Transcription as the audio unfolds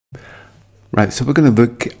Right, so we're going to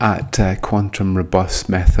look at quantum robust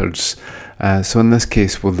methods. So in this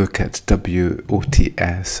case, we'll look at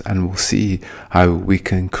W-OTS and we'll see how we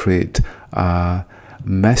can create a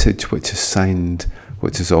message which is signed,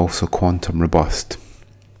 which is also quantum robust.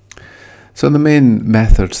 So the main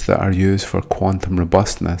methods that are used for quantum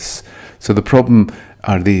robustness, so the problem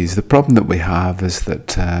are these. The problem that we have is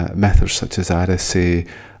that methods such as RSA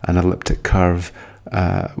and elliptic curve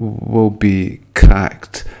will be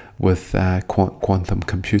cracked with quantum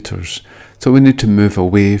computers. So we need to move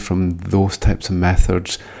away from those types of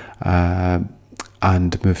methods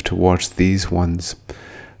and move towards these ones.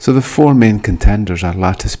 So the four main contenders are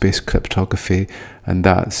lattice-based cryptography, and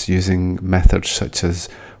that's using methods such as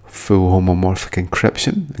full homomorphic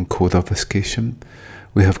encryption and code obfuscation.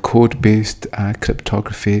 We have code-based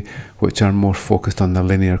cryptography, which are more focused on the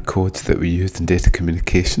linear codes that we use in data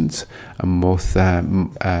communications and both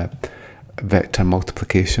vector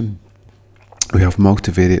multiplication. We have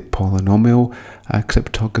multivariate polynomial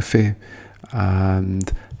cryptography,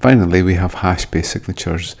 and finally we have hash-based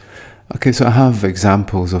signatures. Okay, so I have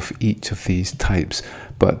examples of each of these types,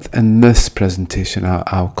 but in this presentation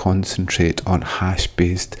I'll concentrate on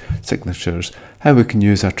hash-based signatures, how we can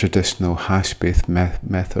use our traditional hash-based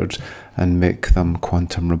methods and make them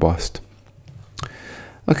quantum robust.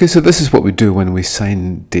 Okay, so this is what we do when we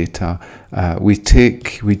sign data. We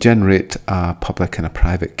generate a public and a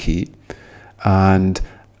private key, and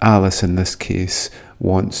Alice in this case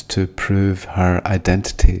wants to prove her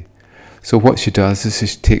identity. So what she does is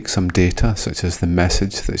she takes some data, such as the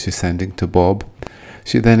message that she's sending to Bob.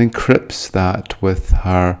 She then encrypts that with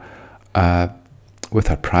her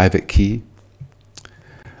private key,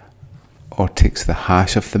 or takes the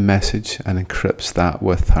hash of the message and encrypts that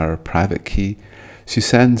with her private key. She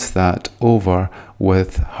sends that over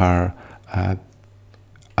with her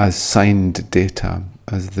as signed data,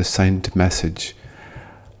 as the signed message.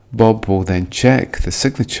 Bob will then check the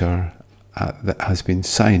signature that has been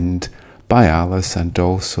signed by Alice, and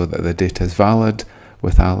also that the data is valid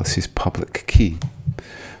with Alice's public key.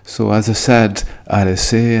 So as I said,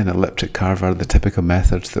 RSA and elliptic curve are the typical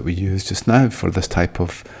methods that we use just now for this type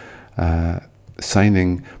of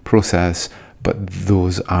signing process, but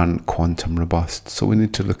those aren't quantum robust, so we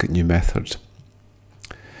need to look at new methods.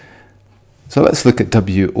 So let's look at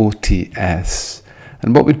W-OTS,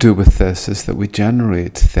 and what we do with this is that we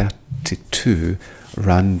generate 32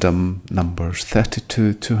 random numbers,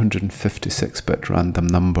 32 256-bit random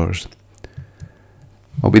numbers.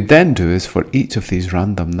 What we then do is for each of these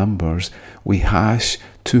random numbers we hash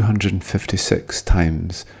 256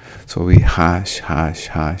 times. So we hash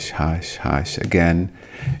again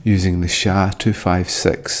using the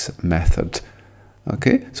SHA-256 method.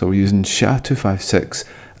 Okay, so we're using SHA-256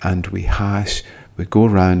 and we go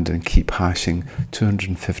around and keep hashing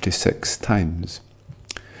 256 times.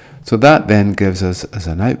 So that then gives us as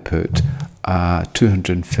an output a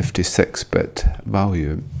 256-bit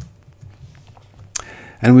value.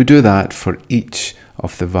 And we do that for each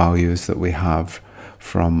of the values that we have,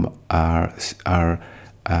 from our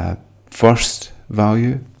first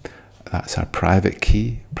value, that's our private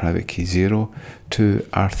key 0, to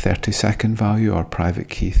our 32nd value, or private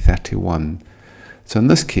key 31. So in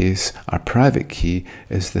this case, our private key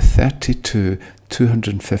is the 32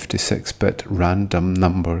 256-bit random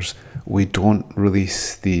numbers. We don't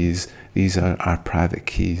release these are our private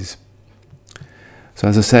keys. So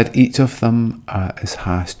as I said, each of them is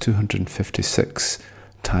hashed 256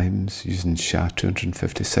 times using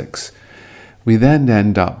SHA-256. We then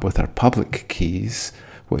end up with our public keys,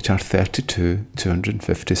 which are 32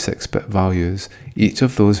 256-bit values. Each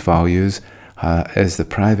of those values is the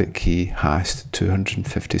private key hashed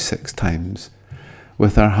 256 times.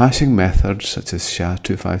 With our hashing methods such as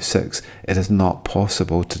SHA-256, it is not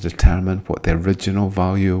possible to determine what the original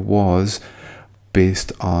value was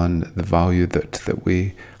based on the value that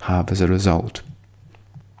we have as a result.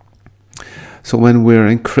 So when we're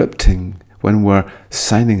encrypting, when we're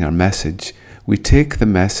signing our message, we take the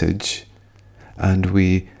message and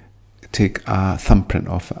we take a thumbprint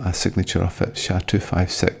of a signature of it,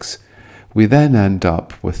 SHA-256. We then end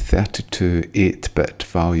up with 32 8-bit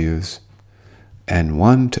values,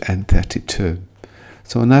 N1 to N32.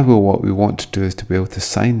 So now what we want to do is to be able to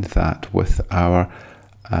sign that with our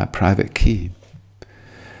private key.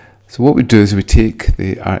 So what we do is we take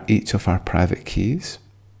each of our private keys,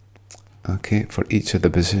 okay, for each of the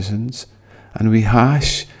positions, and we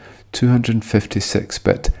hash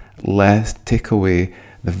 256-bit take away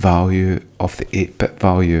the value of the 8-bit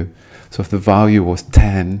value. So if the value was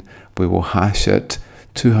 10, we will hash it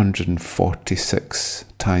 246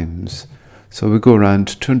 times. So we go around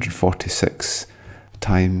 246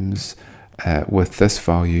 times with this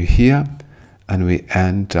value here, and we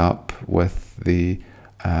end up with the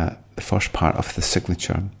first part of the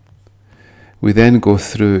signature. We then go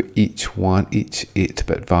through each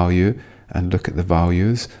 8-bit value and look at the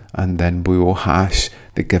values, and then we will hash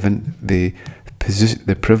the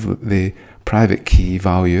private key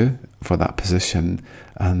value for that position,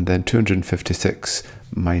 and then 256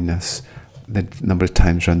 minus the number of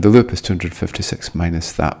times around the loop is 256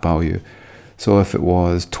 minus that value. So if it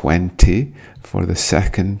was 20 for the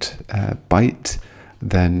second byte,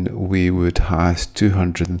 then we would hash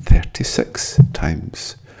 236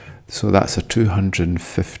 times. So that's a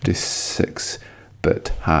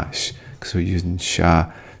 256-bit hash, because we're using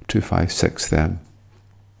SHA-256 then.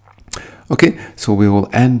 Okay, so we will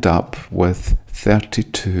end up with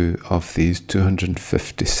 32 of these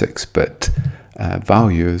 256-bit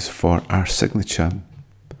values for our signature.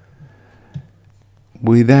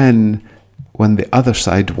 We then, when the other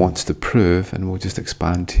side wants to prove, and we'll just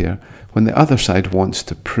expand here, when the other side wants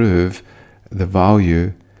to prove the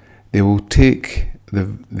value, they will take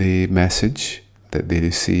the message that they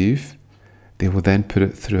receive, they will then put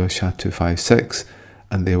it through a SHA-256,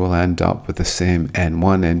 and they will end up with the same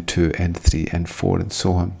N1, N2, N3, N4, and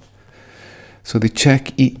so on. So they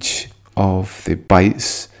check each of the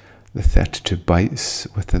bytes, the 32 bytes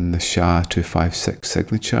within the SHA-256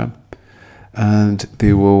 signature, and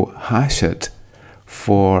they will hash it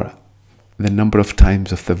for the number of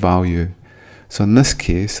times of the value. So in this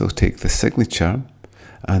case, they'll take the signature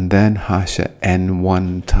and then hash it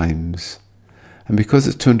N1 times. And because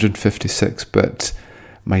it's 256-bit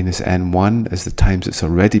minus N1 is the times it's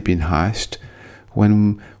already been hashed,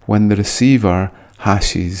 when the receiver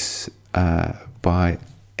hashes by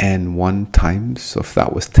N1 times, so if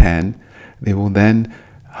that was 10, they will then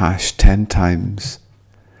hash 10 times.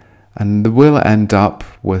 And they will end up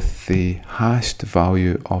with the hashed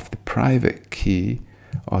value of the private key,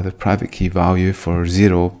 or the private key value for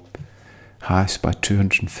 0, hashed by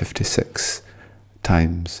 256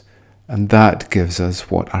 times. And that gives us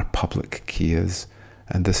what our public key is.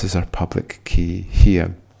 And this is our public key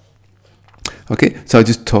here. Okay, so I'll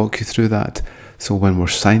just talk you through that. So when we're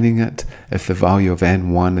signing it, if the value of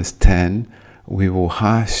N1 is 10, we will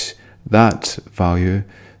hash that value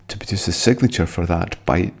to produce a signature for that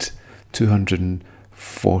byte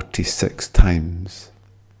 246 times.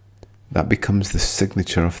 That becomes the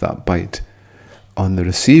signature of that byte. On the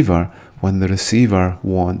receiver, when the receiver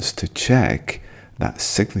wants to check that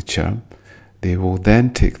signature, they will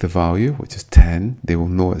then take the value, which is 10. They will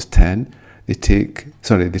know it's 10. They take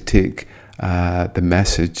the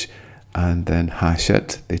message and then hash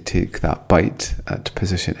it. They take that byte at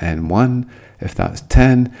position N1. If that's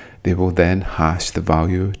 10, they will then hash the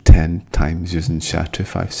value 10 times using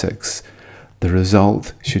SHA-256. The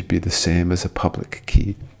result should be the same as a public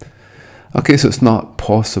key. Okay, so it's not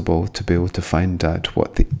possible to be able to find out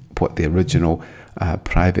what the original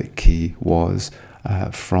private key was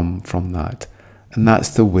from that. And that's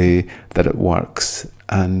the way that it works,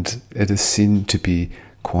 and it is seen to be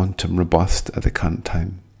quantum robust at the current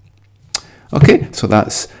time. Okay, so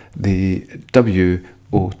that's the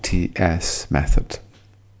WOTS method.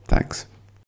 Thanks.